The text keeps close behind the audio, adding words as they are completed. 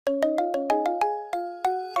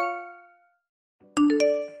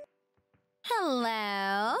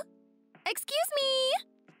Hello? Excuse me?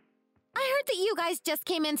 I heard that you guys just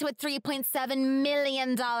came into a $3.7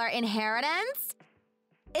 million inheritance.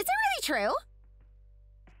 Is it really true?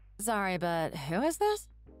 Sorry, but who is this?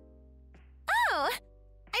 Oh,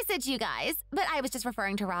 I said you guys, but I was just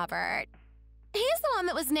referring to Robert. He's the one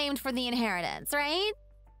that was named for the inheritance, right?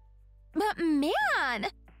 But man,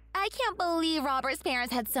 I can't believe Robert's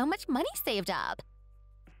parents had so much money saved up.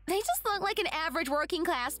 They just look like an average working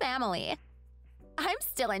class family. I'm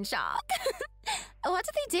still in shock. What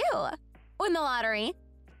did they do? Win the lottery?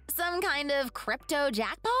 Some kind of crypto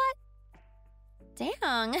jackpot?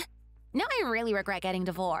 Dang. Now I really regret getting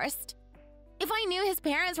divorced. If I knew his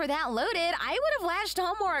parents were that loaded, I would have lashed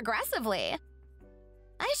home more aggressively.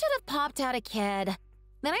 I should have popped out a kid.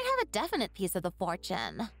 Then I'd have a definite piece of the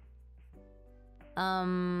fortune.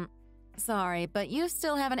 Sorry, but you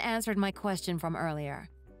still haven't answered my question from earlier.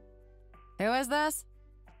 Who is this?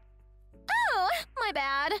 Oh, my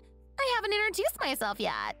bad. I haven't introduced myself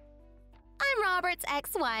yet. I'm Robert's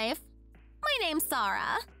ex-wife. My name's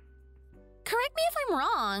Sarah. Correct me if I'm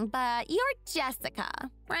wrong, but you're Jessica,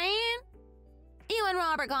 right? You and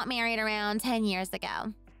Robert got married around 10 years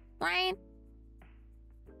ago, right?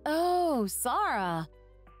 Oh, Sarah.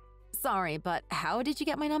 Sorry, but how did you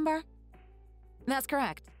get my number? That's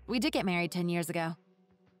correct. We did get married 10 years ago.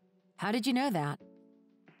 How did you know that?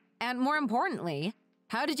 And more importantly,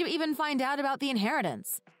 how did you even find out about the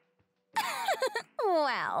inheritance?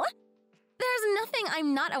 Well, there's nothing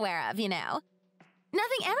I'm not aware of, you know.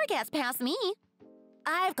 Nothing ever gets past me.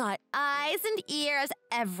 I've got eyes and ears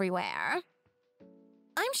everywhere.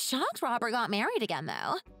 I'm shocked Robert got married again,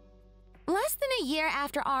 though. Less than a year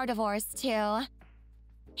after our divorce, too.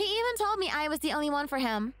 He even told me I was the only one for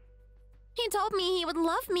him. He told me he would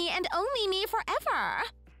love me and only me forever.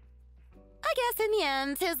 I guess in the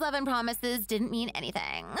end, his love and promises didn't mean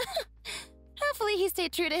anything. Hopefully he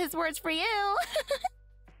stayed true to his words for you.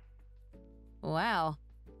 Wow.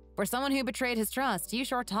 For someone who betrayed his trust, you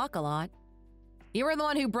sure talk a lot. You were the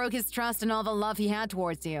one who broke his trust and all the love he had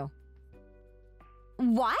towards you.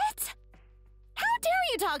 What? How dare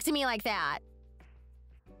you talk to me like that?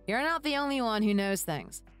 You're not the only one who knows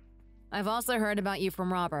things. I've also heard about you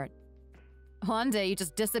from Robert. One day you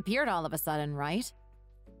just disappeared all of a sudden, right?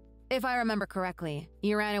 If I remember correctly,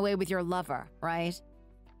 you ran away with your lover, right?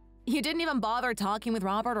 You didn't even bother talking with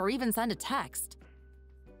Robert or even send a text.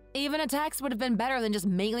 Even a text would have been better than just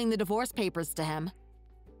mailing the divorce papers to him.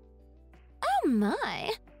 Oh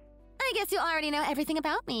my. I guess you already know everything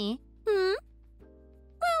about me. Well,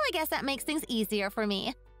 I guess that makes things easier for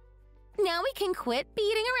me. Now we can quit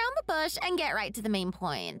beating around the bush and get right to the main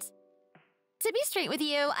point. To be straight with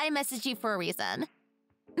you, I messaged you for a reason.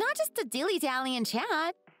 Not just to dilly-dally and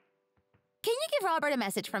chat. Can you give Robert a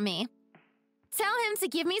message from me? Tell him to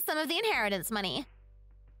give me some of the inheritance money.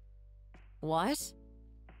 What?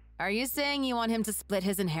 Are you saying you want him to split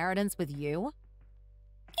his inheritance with you?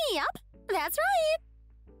 Yep, that's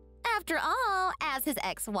right. After all, as his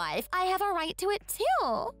ex-wife, I have a right to it too.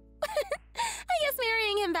 I guess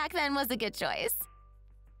marrying him back then was a good choice.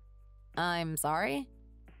 I'm sorry?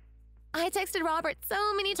 I texted Robert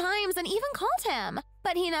so many times and even called him,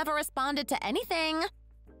 but he never responded to anything.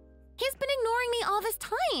 He's been ignoring me all this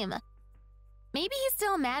time. Maybe he's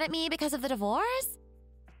still mad at me because of the divorce?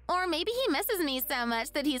 Or maybe he misses me so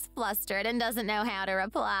much that he's flustered and doesn't know how to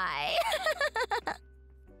reply. Well,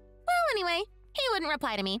 anyway, he wouldn't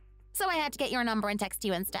reply to me, so I had to get your number and text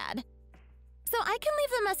you instead. So I can leave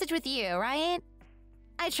the message with you, right?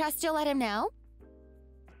 I trust you'll let him know?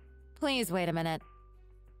 Please wait a minute.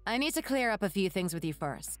 I need to clear up a few things with you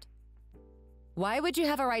first. Why would you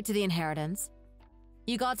have a right to the inheritance?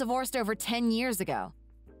 You got divorced over 10 years ago,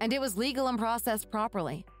 and it was legal and processed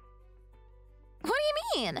properly. What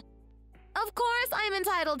do you mean? Of course I'm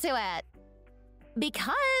entitled to it.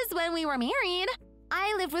 Because when we were married,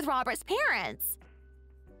 I lived with Robert's parents.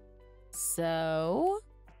 So?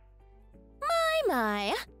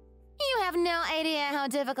 My. You have no idea how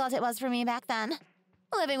difficult it was for me back then,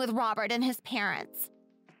 living with Robert and his parents.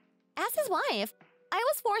 As his wife, I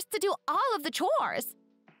was forced to do all of the chores.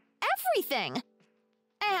 Everything.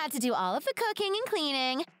 I had to do all of the cooking and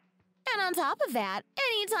cleaning. And on top of that,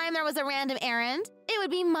 anytime there was a random errand, it would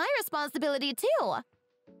be my responsibility too.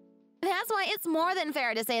 That's why it's more than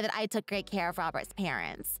fair to say that I took great care of Robert's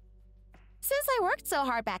parents. Since I worked so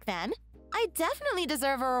hard back then, I definitely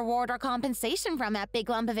deserve a reward or compensation from that big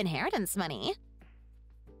lump of inheritance money.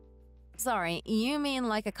 Sorry, you mean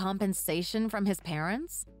like a compensation from his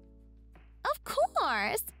parents? Of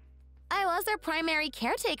course! I was their primary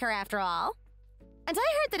caretaker after all. And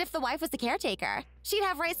I heard that if the wife was the caretaker, she'd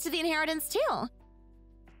have rights to the inheritance too.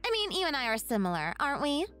 I mean, you and I are similar, aren't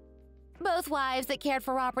we? Both wives that cared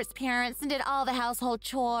for Robert's parents and did all the household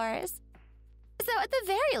chores. So at the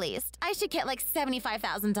very least, I should get like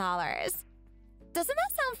 $75,000. Doesn't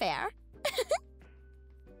that sound fair?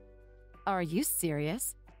 Are you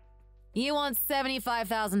serious? You want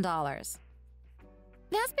 $75,000?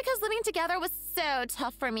 That's because living together was so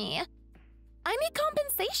tough for me. I need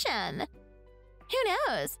compensation. Who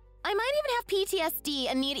knows? I might even have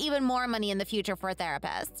PTSD and need even more money in the future for a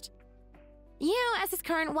therapist. You, as his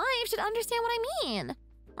current wife, should understand what I mean,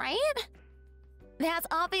 right? That's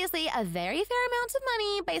obviously a very fair amount of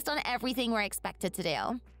money based on everything we're expected to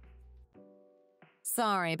do.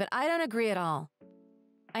 Sorry, but I don't agree at all.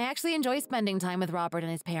 I actually enjoy spending time with Robert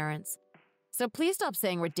and his parents, so please stop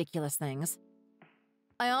saying ridiculous things.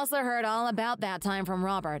 I also heard all about that time from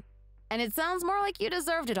Robert, and it sounds more like you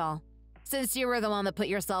deserved it all, since you were the one that put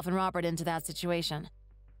yourself and Robert into that situation.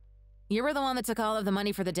 You were the one that took all of the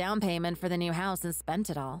money for the down payment for the new house and spent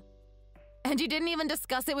it all. And you didn't even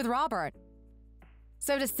discuss it with Robert.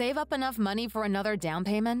 So to save up enough money for another down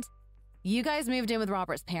payment, you guys moved in with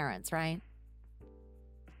Robert's parents, right?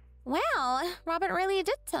 Well, Robert really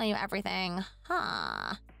did tell you everything,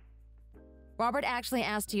 huh? Robert actually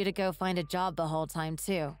asked you to go find a job the whole time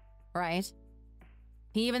too, right?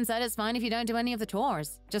 He even said it's fine if you don't do any of the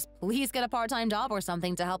chores. Just please get a part-time job or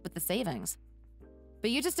something to help with the savings.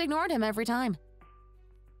 But you just ignored him every time.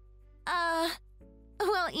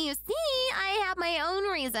 Well, you see, I have my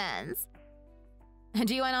own reasons. And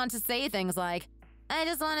you went on to say things like, I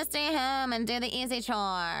just want to stay home and do the easy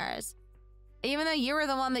chores. Even though you were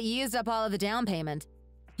the one that used up all of the down payment,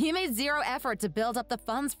 you made zero effort to build up the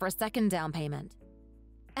funds for a second down payment.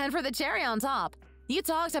 And for the cherry on top, you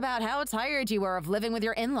talked about how tired you were of living with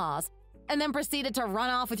your in-laws, and then proceeded to run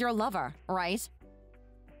off with your lover, right?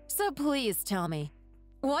 So please tell me,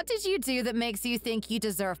 what did you do that makes you think you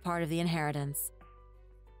deserve part of the inheritance?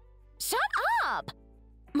 Shut up!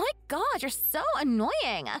 My God, you're so annoying.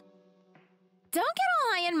 Don't get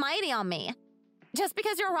all high and mighty on me. Just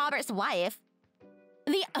because you're Robert's wife.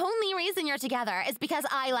 The only reason you're together is because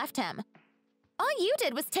I left him. All you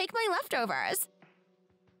did was take my leftovers.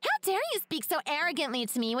 How dare you speak so arrogantly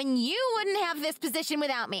to me when you wouldn't have this position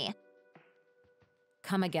without me?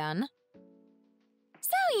 Come again?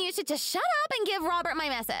 So you should just shut up and give Robert my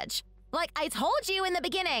message. Like I told you in the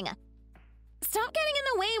beginning. Stop getting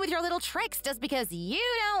in the way with your little tricks just because you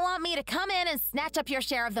don't want me to come in and snatch up your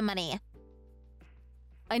share of the money.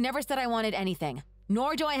 I never said I wanted anything,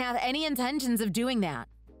 nor do I have any intentions of doing that.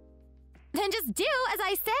 Then just do as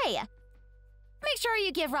I say. Make sure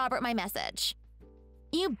you give Robert my message.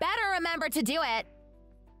 You better remember to do it.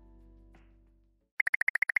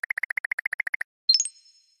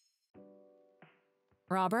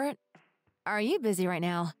 Robert, are you busy right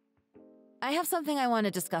now? I have something I want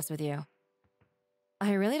to discuss with you.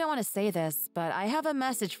 I really don't want to say this, but I have a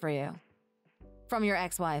message for you. From your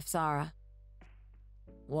ex-wife, Sarah.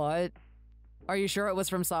 What? Are you sure it was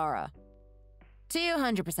from Sarah?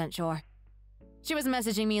 200% sure. She was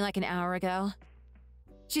messaging me like an hour ago.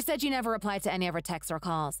 She said you never replied to any of her texts or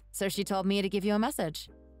calls, so she told me to give you a message.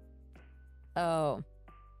 Oh,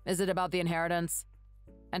 is it about the inheritance?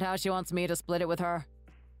 And how she wants me to split it with her?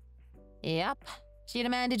 Yep. She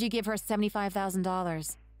demanded you give her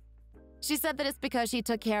 $75,000. She said that it's because she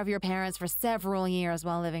took care of your parents for several years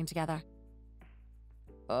while living together.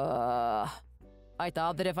 I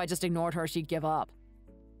thought that if I just ignored her, she'd give up.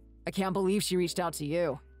 I can't believe she reached out to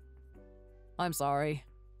you. I'm sorry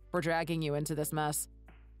for dragging you into this mess.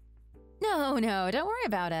 No, don't worry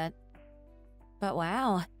about it. But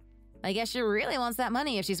wow, I guess she really wants that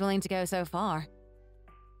money if she's willing to go so far.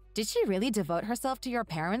 Did she really devote herself to your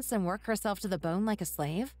parents and work herself to the bone like a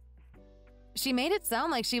slave? She made it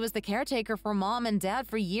sound like she was the caretaker for Mom and Dad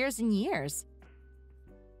for years and years.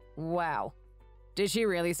 Wow. Did she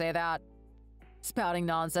really say that? Spouting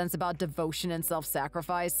nonsense about devotion and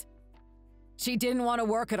self-sacrifice? She didn't want to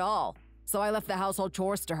work at all, so I left the household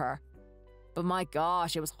chores to her. But my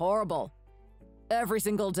gosh, it was horrible. Every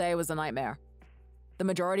single day was a nightmare. The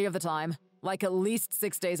majority of the time, like at least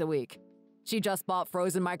 6 days a week, she just bought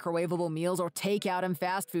frozen microwavable meals or takeout and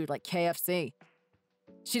fast food like KFC.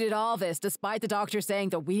 She did all this despite the doctor saying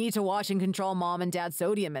that we need to watch and control Mom and Dad's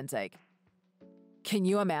sodium intake. Can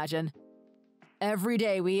you imagine? Every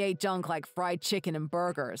day we ate junk like fried chicken and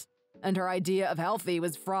burgers, and her idea of healthy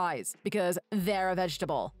was fries because they're a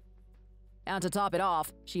vegetable. And to top it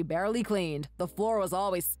off, she barely cleaned, the floor was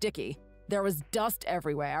always sticky, there was dust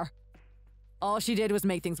everywhere. All she did was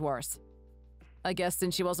make things worse. I guess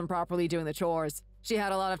since she wasn't properly doing the chores, She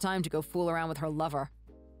had a lot of time to go fool around with her lover.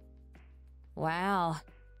 Wow,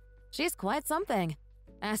 she's quite something,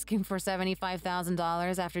 asking for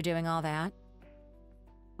 $75,000 after doing all that.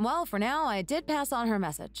 Well, for now, I did pass on her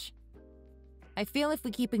message. I feel if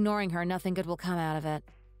we keep ignoring her, nothing good will come out of it.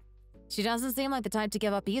 She doesn't seem like the type to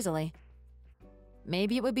give up easily.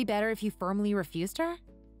 Maybe it would be better if you firmly refused her?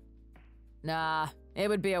 Nah, it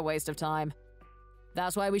would be a waste of time.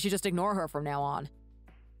 That's why we should just ignore her from now on.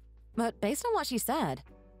 But based on what she said,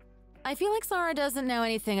 I feel like Sarah doesn't know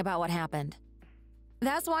anything about what happened.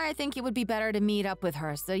 That's why I think it would be better to meet up with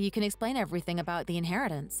her so you can explain everything about the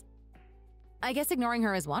inheritance. I guess ignoring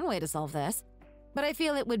her is one way to solve this, but I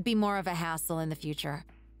feel it would be more of a hassle in the future.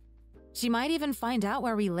 She might even find out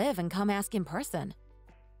where we live and come ask in person.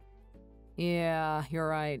 Yeah, you're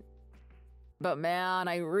right. But man,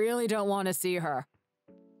 I really don't want to see her.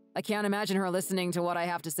 I can't imagine her listening to what I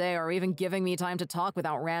have to say or even giving me time to talk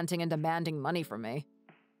without ranting and demanding money from me.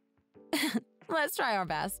 Let's try our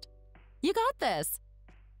best. You got this.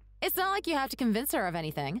 It's not like you have to convince her of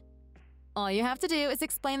anything. All you have to do is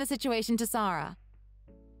explain the situation to Sarah.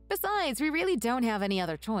 Besides, we really don't have any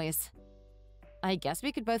other choice. I guess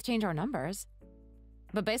we could both change our numbers.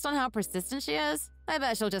 But based on how persistent she is, I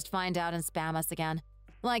bet she'll just find out and spam us again.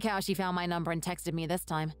 Like how she found my number and texted me this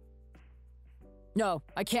time. No,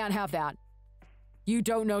 I can't have that. You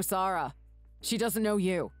don't know Sarah. She doesn't know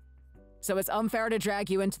you. So it's unfair to drag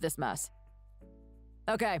you into this mess.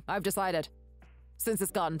 Okay, I've decided. Since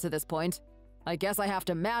it's gotten to this point, I guess I have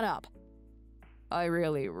to man up. I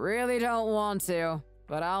really, really don't want to,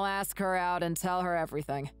 but I'll ask her out and tell her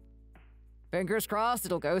everything. Fingers crossed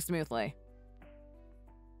it'll go smoothly.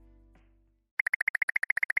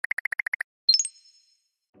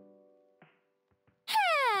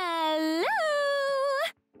 Hello!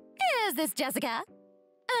 Is this Jessica?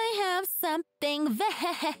 I have something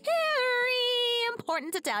very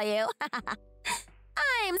important to tell you.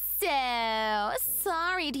 I'm so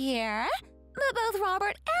sorry, dear, but both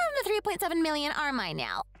Robert and the 3.7 million are mine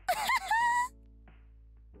now.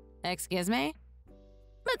 Excuse me?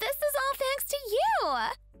 But this is all thanks to you.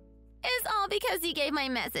 It's all because you gave my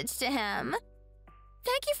message to him.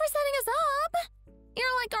 Thank you for setting us up.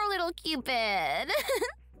 You're like our little Cupid.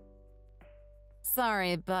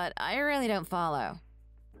 Sorry, but I really don't follow.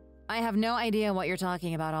 I have no idea what you're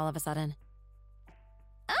talking about all of a sudden.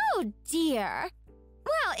 Oh, dear.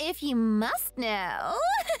 Well, if you must know.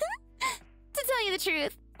 To tell you the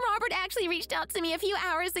truth, Robert actually reached out to me a few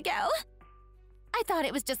hours ago. I thought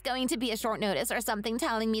it was just going to be a short notice or something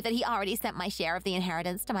telling me that he already sent my share of the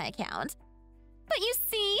inheritance to my account. But you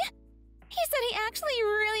see, he said he actually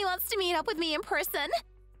really wants to meet up with me in person.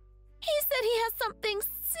 He said he has something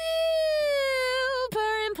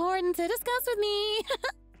super important to discuss with me.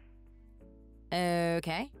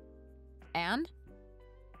 Okay. And?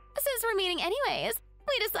 Since we're meeting anyways,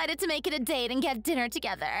 we decided to make it a date and get dinner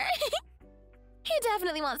together. He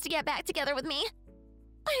definitely wants to get back together with me.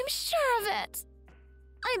 I'm sure of it.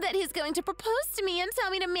 I bet he's going to propose to me and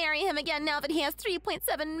tell me to marry him again now that he has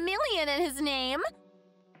 3.7 million in his name.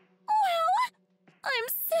 Wow! I'm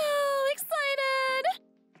so excited!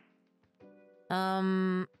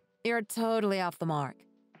 You're totally off the mark.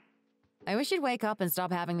 I wish you'd wake up and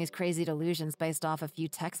stop having these crazy delusions based off a few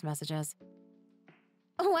text messages.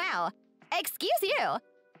 Wow! Excuse you!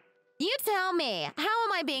 You tell me, how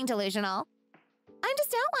am I being delusional? I'm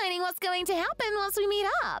just outlining what's going to happen once we meet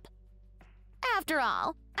up. After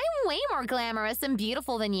all, I'm way more glamorous and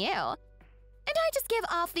beautiful than you. And I just give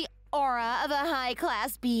off the aura of a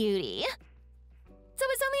high-class beauty. So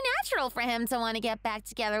it's only natural for him to want to get back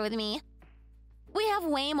together with me. We have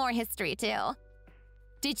way more history, too.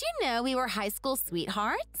 Did you know we were high school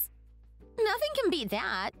sweethearts? Nothing can beat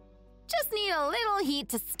that. Just need a little heat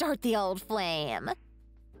to start the old flame.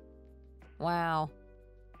 Wow.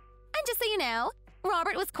 And just so you know,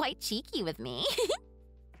 Robert was quite cheeky with me.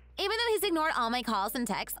 Even though he's ignored all my calls and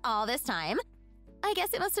texts all this time, I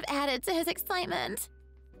guess it must have added to his excitement.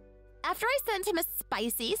 After I sent him a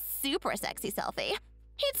spicy, super sexy selfie,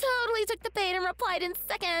 he totally took the bait and replied in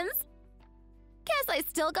seconds. Guess I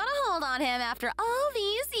still got a hold on him after all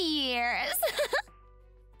these years.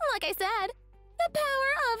 Like I said, the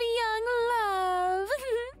power of young love.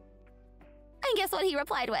 And guess what he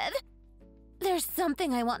replied with? There's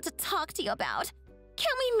something I want to talk to you about.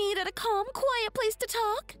 Can we meet at a calm, quiet place to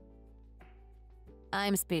talk?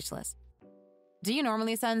 I'm speechless. Do you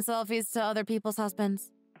normally send selfies to other people's husbands?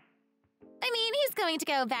 I mean, he's going to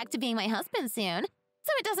go back to being my husband soon,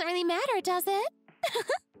 so it doesn't really matter, does it?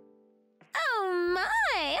 Oh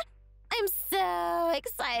my! I'm so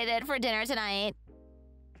excited for dinner tonight.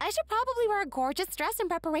 I should probably wear a gorgeous dress in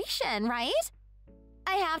preparation, right?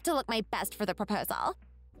 I have to look my best for the proposal.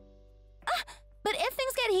 But if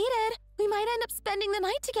things get heated, we might end up spending the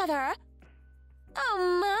night together.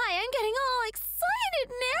 Oh my, I'm getting all excited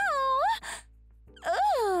now!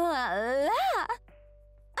 Ooh la la!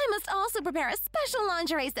 I must also prepare a special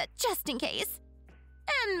lingerie set just in case.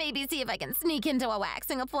 And maybe see if I can sneak into a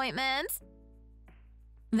waxing appointment.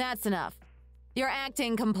 That's enough. You're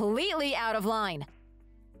acting completely out of line.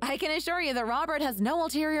 I can assure you that Robert has no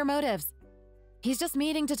ulterior motives. He's just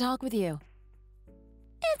meeting to talk with you.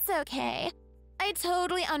 It's okay. I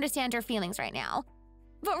totally understand your feelings right now.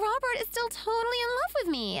 But Robert is still totally in love with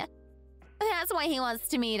me. That's why he wants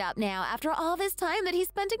to meet up now after all this time that he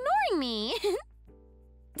spent ignoring me.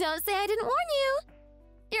 Don't say I didn't warn you.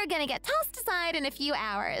 You're gonna get tossed aside in a few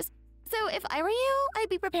hours. So if I were you, I'd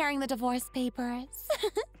be preparing the divorce papers.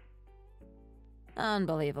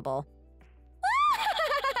 Unbelievable.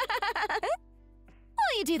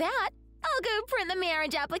 While you do that, I'll go print the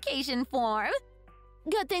marriage application form.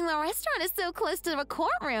 Good thing the restaurant is so close to the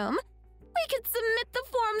courtroom. We could submit the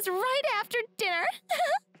forms right after dinner.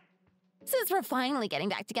 Since we're finally getting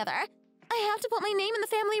back together, I have to put my name in the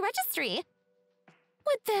family registry.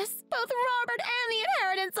 With this, both Robert and the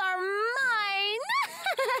inheritance are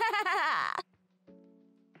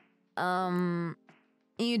mine!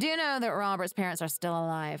 You do know that Robert's parents are still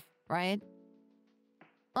alive, right?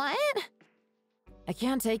 What? I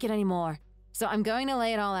can't take it anymore, so I'm going to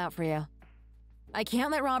lay it all out for you. I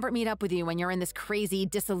can't let Robert meet up with you when you're in this crazy,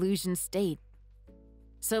 disillusioned state.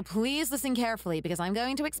 So please listen carefully because I'm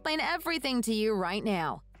going to explain everything to you right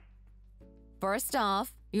now. First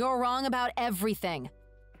off, you're wrong about everything.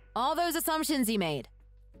 All those assumptions you made.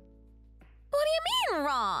 What do you mean,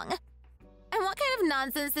 wrong? And what kind of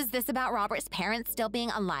nonsense is this about Robert's parents still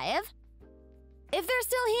being alive? If they're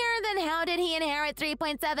still here, then how did he inherit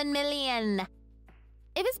 3.7 million?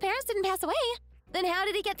 If his parents didn't pass away, then how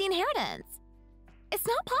did he get the inheritance? It's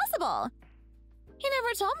not possible. He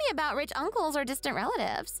never told me about rich uncles or distant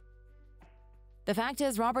relatives. The fact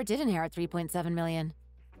is, Robert did inherit 3.7 million.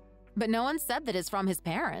 But no one said that it's from his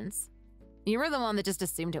parents. You were the one that just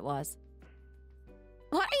assumed it was.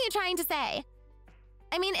 What are you trying to say?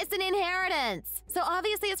 I mean, it's an inheritance, so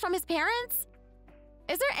obviously it's from his parents?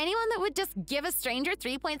 Is there anyone that would just give a stranger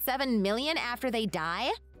 3.7 million after they die?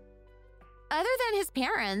 Other than his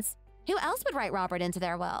parents, who else would write Robert into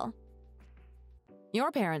their will?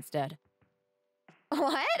 Your parents did.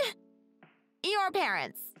 What? Your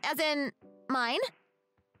parents, as in mine?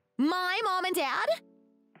 My mom and dad?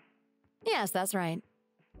 Yes, that's right.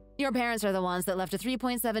 Your parents are the ones that left a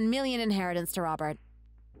 3.7 million inheritance to Robert.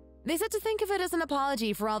 They said to think of it as an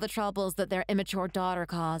apology for all the troubles that their immature daughter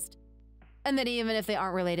caused. And that even if they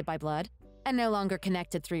aren't related by blood, and no longer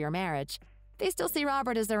connected through your marriage, they still see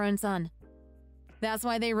Robert as their own son. That's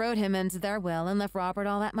why they wrote him into their will and left Robert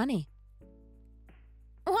all that money.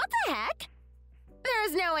 What the heck? There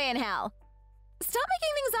is no way in hell. Stop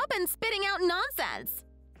making things up and spitting out nonsense.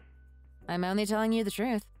 I'm only telling you the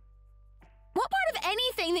truth. What part of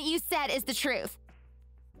anything that you said is the truth?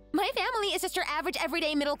 My family is just your average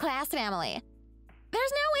everyday middle-class family.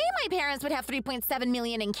 There's no way my parents would have 3.7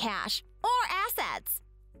 million in cash or assets.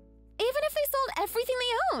 Even if they sold everything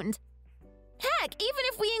they owned. Heck, even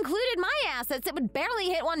if we included my assets, it would barely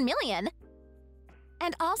hit 1 million.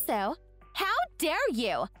 And also, how dare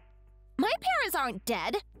you? My parents aren't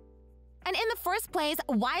dead. And in the first place,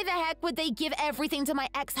 why the heck would they give everything to my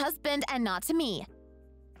ex-husband and not to me?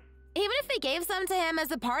 Even if they gave some to him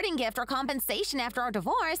as a parting gift or compensation after our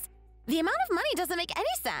divorce, the amount of money doesn't make any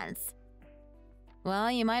sense. Well,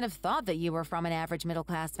 you might have thought that you were from an average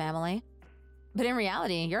middle-class family. But in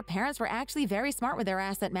reality, your parents were actually very smart with their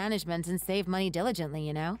asset management and saved money diligently,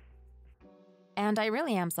 you know? And I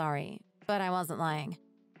really am sorry, but I wasn't lying.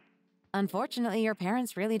 Unfortunately, your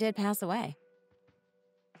parents really did pass away.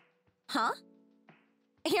 Huh?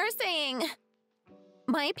 You're saying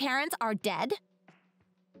my parents are dead?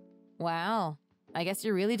 Wow, I guess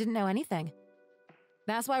you really didn't know anything.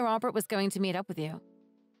 That's why Robert was going to meet up with you.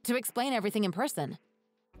 To explain everything in person.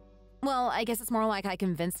 Well, I guess it's more like I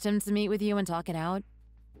convinced him to meet with you and talk it out.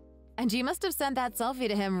 And you must have sent that selfie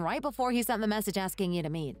to him right before he sent the message asking you to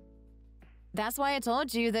meet. That's why I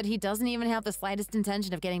told you that he doesn't even have the slightest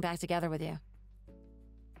intention of getting back together with you.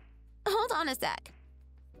 Hold on a sec.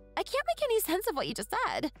 I can't make any sense of what you just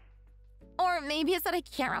said. Or maybe it's that I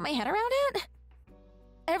can't wrap my head around it.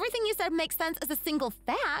 Everything you said makes sense as a single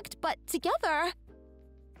fact, but together,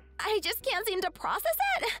 I just can't seem to process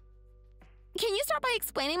it. Can you start by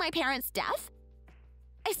explaining my parents' death?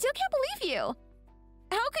 I still can't believe you.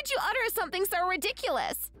 How could you utter something so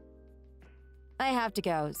ridiculous? I have to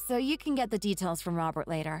go, so you can get the details from Robert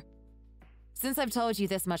later. Since I've told you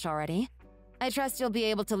this much already, I trust you'll be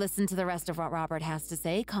able to listen to the rest of what Robert has to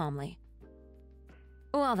say calmly.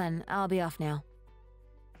 Well then, I'll be off now.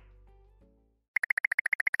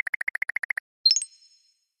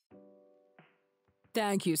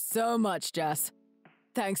 Thank you so much, Jess.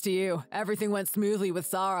 Thanks to you, everything went smoothly with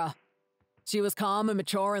Sarah. She was calm and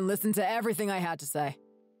mature and listened to everything I had to say.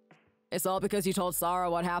 It's all because you told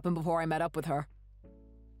Sarah what happened before I met up with her.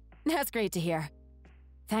 That's great to hear.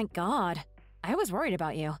 Thank God. I was worried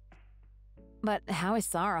about you. But how is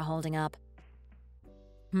Sarah holding up?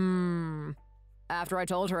 After I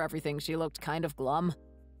told her everything, she looked kind of glum.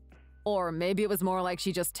 Or maybe it was more like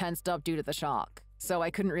she just tensed up due to the shock, so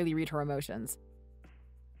I couldn't really read her emotions.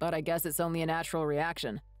 But I guess it's only a natural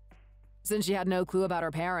reaction. Since she had no clue about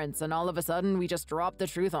her parents, and all of a sudden we just dropped the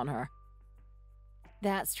truth on her.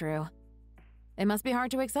 That's true. It must be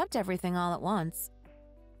hard to accept everything all at once.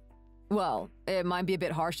 Well, it might be a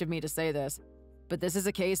bit harsh of me to say this, but this is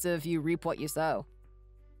a case of you reap what you sow.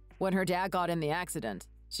 When her dad got in the accident,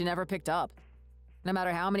 she never picked up. No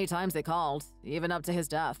matter how many times they called, even up to his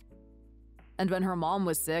death. And when her mom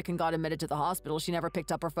was sick and got admitted to the hospital, she never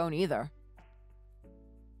picked up her phone either.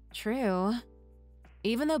 True.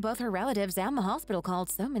 Even though both her relatives and the hospital called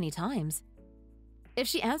so many times. If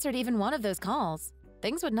she answered even one of those calls,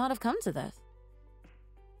 things would not have come to this.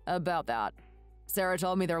 About that, Sarah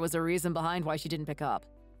told me there was a reason behind why she didn't pick up.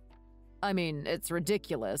 I mean, it's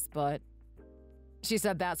ridiculous, but she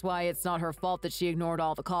said that's why it's not her fault that she ignored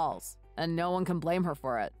all the calls, and no one can blame her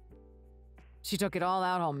for it. She took it all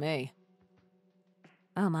out on me.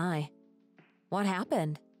 Oh my. What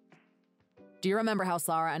happened? Do you remember how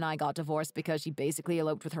Sarah and I got divorced because she basically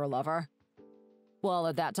eloped with her lover? Well,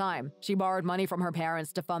 at that time, she borrowed money from her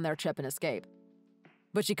parents to fund their trip and escape.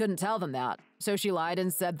 But she couldn't tell them that, so she lied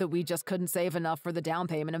and said that we just couldn't save enough for the down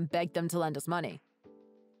payment and begged them to lend us money.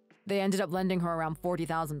 They ended up lending her around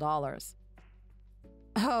 $40,000.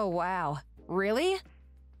 Oh, wow. Really?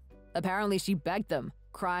 Apparently she begged them,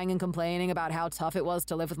 crying and complaining about how tough it was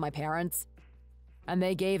to live with my parents. And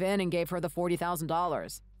they gave in and gave her the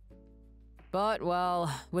 $40,000. But,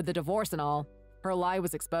 well, with the divorce and all, her lie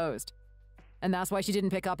was exposed. And that's why she didn't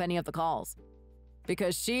pick up any of the calls.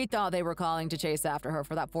 Because she thought they were calling to chase after her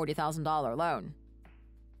for that $40,000 loan.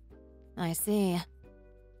 I see.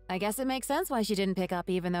 I guess it makes sense why she didn't pick up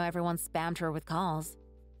even though everyone spammed her with calls.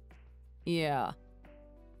 Yeah.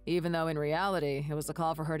 Even though in reality, it was a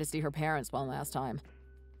call for her to see her parents one last time.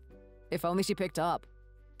 If only she picked up.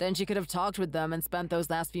 Then she could have talked with them and spent those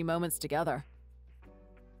last few moments together.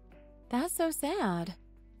 That's so sad.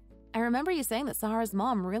 I remember you saying that Sarah's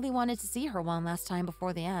mom really wanted to see her one last time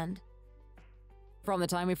before the end. From the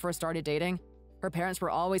time we first started dating, her parents were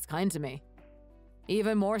always kind to me.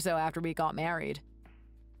 Even more so after we got married.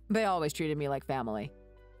 They always treated me like family.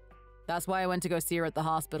 That's why I went to go see her at the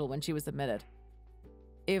hospital when she was admitted.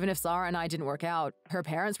 Even if Sarah and I didn't work out, her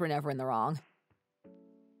parents were never in the wrong.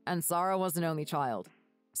 And Sarah was an only child,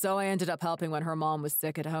 so I ended up helping when her mom was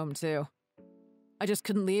sick at home too. I just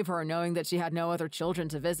couldn't leave her knowing that she had no other children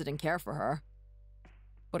to visit and care for her.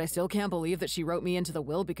 But I still can't believe that she wrote me into the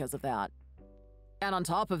will because of that. And on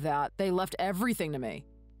top of that, they left everything to me.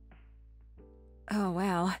 Oh,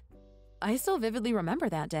 wow. I still vividly remember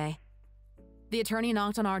that day. The attorney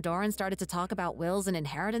knocked on our door and started to talk about wills and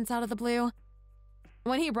inheritance out of the blue.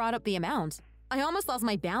 When he brought up the amount, I almost lost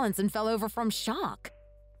my balance and fell over from shock.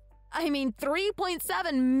 I mean,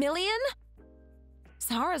 $3.7 million?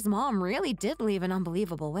 Sarah's mom really did leave an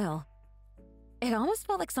unbelievable will. It almost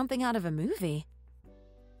felt like something out of a movie.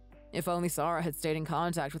 If only Sarah had stayed in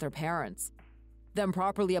contact with her parents, then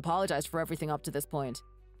properly apologized for everything up to this point.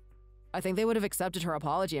 I think they would have accepted her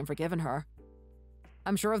apology and forgiven her.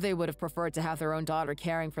 I'm sure they would have preferred to have their own daughter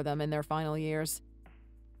caring for them in their final years.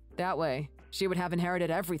 That way, she would have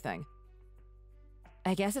inherited everything.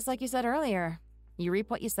 I guess it's like you said earlier, you reap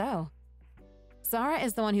what you sow. Sarah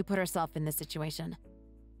is the one who put herself in this situation.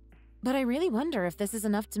 But I really wonder if this is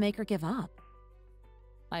enough to make her give up.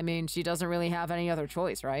 I mean, she doesn't really have any other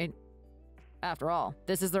choice, right? After all,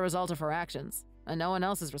 this is the result of her actions, and no one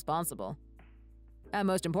else is responsible. And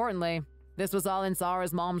most importantly, this was all in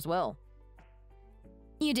Sarah's mom's will.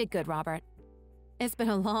 You did good, Robert. It's been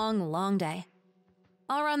a long, long day.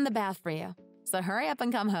 I'll run the bath for you, so hurry up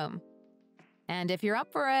and come home. And if you're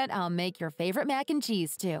up for it, I'll make your favorite mac and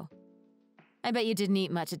cheese, too. I bet you didn't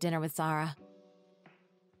eat much at dinner with Sarah.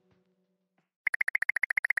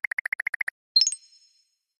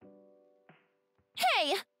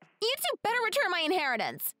 Hey! You two better return my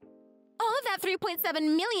inheritance! All of that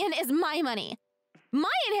 $3.7 million is my money. My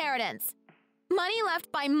inheritance! Money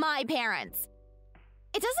left by my parents.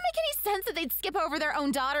 It doesn't make any sense that they'd skip over their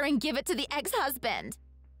own daughter and give it to the ex-husband.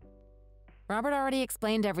 Robert already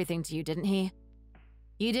explained everything to you, didn't he?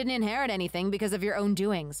 You didn't inherit anything because of your own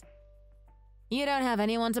doings. You don't have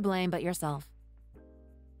anyone to blame but yourself.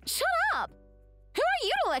 Shut up! Who are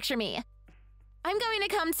you to lecture me? I'm going to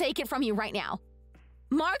come take it from you right now.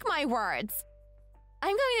 Mark my words.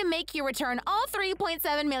 I'm going to make you return all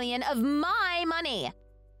 $3.7 million of my money.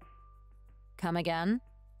 Come again?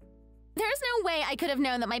 There's no way I could have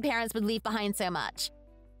known that my parents would leave behind so much.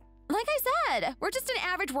 Like I said, we're just an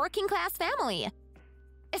average working-class family.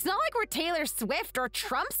 It's not like we're Taylor Swift or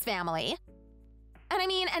Trump's family. And I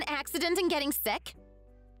mean, an accident and getting sick?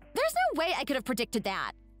 There's no way I could have predicted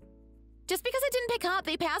that. Just because I didn't pick up,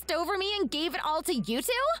 they passed over me and gave it all to you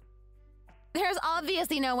two? There's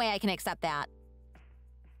obviously no way I can accept that.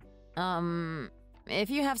 If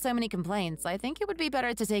you have so many complaints, I think it would be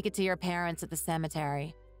better to take it to your parents at the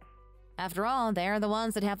cemetery. After all, they're the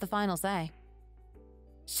ones that have the final say.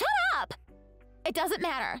 Shut up! It doesn't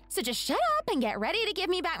matter, so just shut up and get ready to give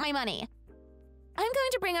me back my money. I'm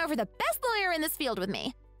going to bring over the best lawyer in this field with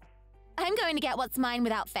me. I'm going to get what's mine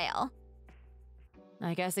without fail.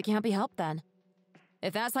 I guess it can't be helped then.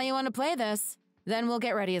 If that's how you want to play this, then we'll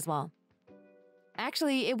get ready as well.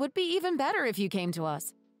 Actually, it would be even better if you came to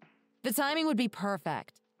us. The timing would be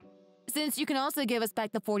perfect, since you can also give us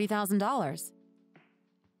back the $40,000.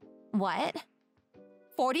 What?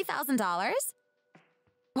 $40,000?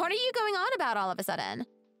 What are you going on about all of a sudden?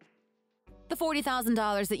 The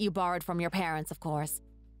 $40,000 that you borrowed from your parents, of course.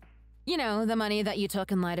 You know, the money that you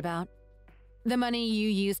took and lied about. The money you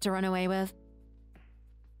used to run away with.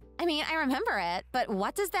 I mean, I remember it, but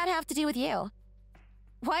what does that have to do with you?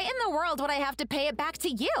 Why in the world would I have to pay it back to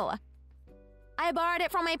you? I borrowed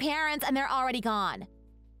it from my parents and they're already gone.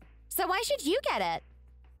 So why should you get it?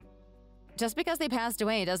 Just because they passed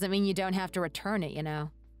away doesn't mean you don't have to return it, you know.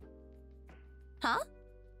 Huh?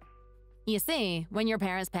 You see, when your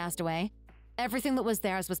parents passed away, everything that was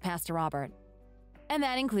theirs was passed to Robert. And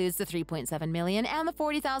that includes the $3.7 million and the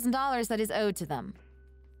 $40,000 that is owed to them.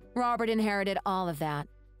 Robert inherited all of that.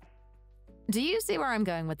 Do you see where I'm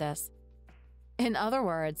going with this? In other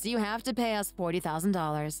words, you have to pay us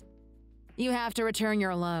 $40,000. You have to return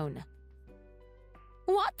your loan.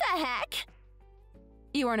 What the heck?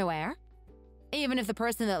 You weren't aware? Even if the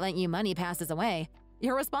person that lent you money passes away,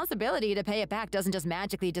 your responsibility to pay it back doesn't just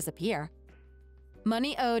magically disappear.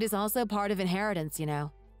 Money owed is also part of inheritance, you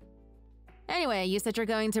know. Anyway, you said you're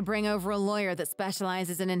going to bring over a lawyer that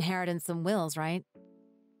specializes in inheritance and wills, right?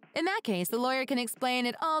 In that case, the lawyer can explain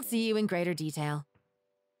it all to you in greater detail.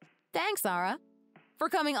 Thanks, Sarah, for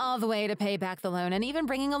coming all the way to pay back the loan and even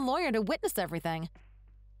bringing a lawyer to witness everything.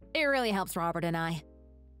 It really helps Robert and I.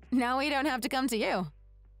 Now we don't have to come to you.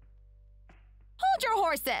 Hold your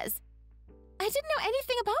horses! I didn't know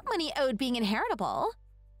anything about money owed being inheritable.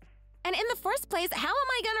 And in the first place, how am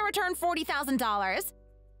I going to return $40,000?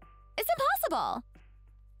 It's impossible.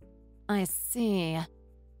 I see.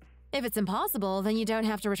 If it's impossible, then you don't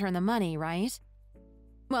have to return the money, right?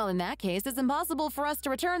 Well, in that case, it's impossible for us to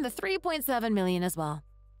return the $3.7 million as well.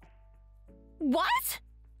 What?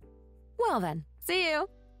 Well then, see you.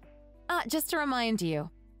 Just to remind you,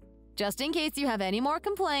 just in case you have any more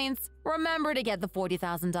complaints, remember to get the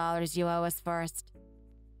 $40,000 you owe us first.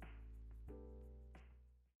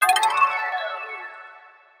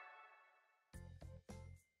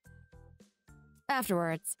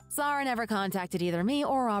 Afterwards, Sarah never contacted either me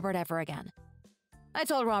or Robert ever again. I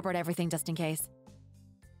told Robert everything just in case.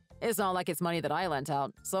 It's not like it's money that I lent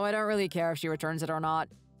out, so I don't really care if she returns it or not.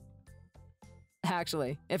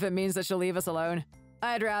 Actually, if it means that she'll leave us alone,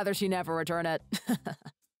 I'd rather she never return it.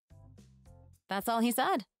 That's all he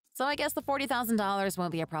said, so I guess the $40,000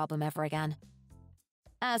 won't be a problem ever again.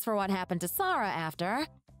 As for what happened to Sarah after,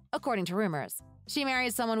 according to rumors, she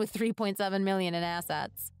married someone with $3.7 million in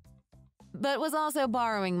assets, but was also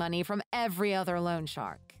borrowing money from every other loan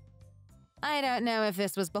shark. I don't know if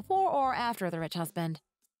this was before or after the rich husband.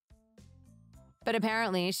 But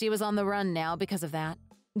apparently, she was on the run now because of that,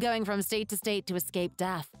 going from state to state to escape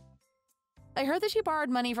death. I heard that she borrowed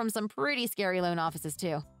money from some pretty scary loan offices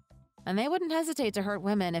too, and they wouldn't hesitate to hurt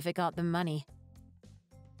women if it got them money.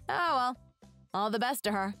 Oh well, all the best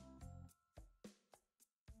to her.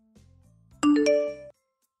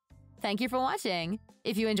 Thank you for watching.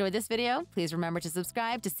 If you enjoyed this video, please remember to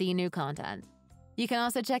subscribe to see new content. You can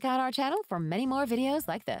also check out our channel for many more videos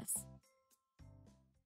like this.